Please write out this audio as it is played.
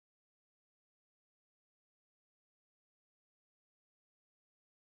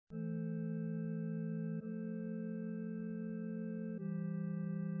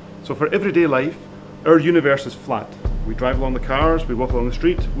So for everyday life, our universe is flat. We drive along the cars, we walk along the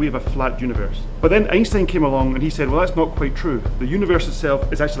street, we have a flat universe. But then Einstein came along and he said, well, that's not quite true. The universe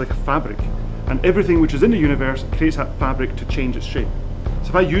itself is actually like a fabric, and everything which is in the universe creates that fabric to change its shape. So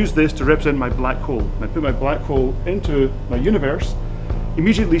if I use this to represent my black hole, and I put my black hole into my universe,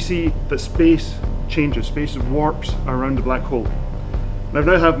 immediately see that space changes, space warps around the black hole. And I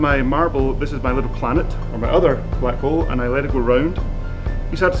now have my marble, this is my little planet, or my other black hole, and I let it go round.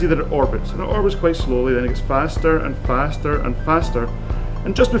 You start to see that it orbits, and it orbits quite slowly, then it gets faster and faster and faster.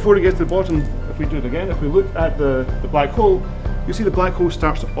 And just before it gets to the bottom, if we do it again, if we look at the black hole, you see the black hole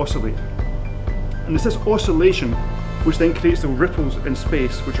starts to oscillate. And it's this oscillation which then creates the ripples in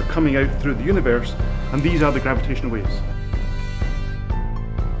space which are coming out through the universe, and these are the gravitational waves.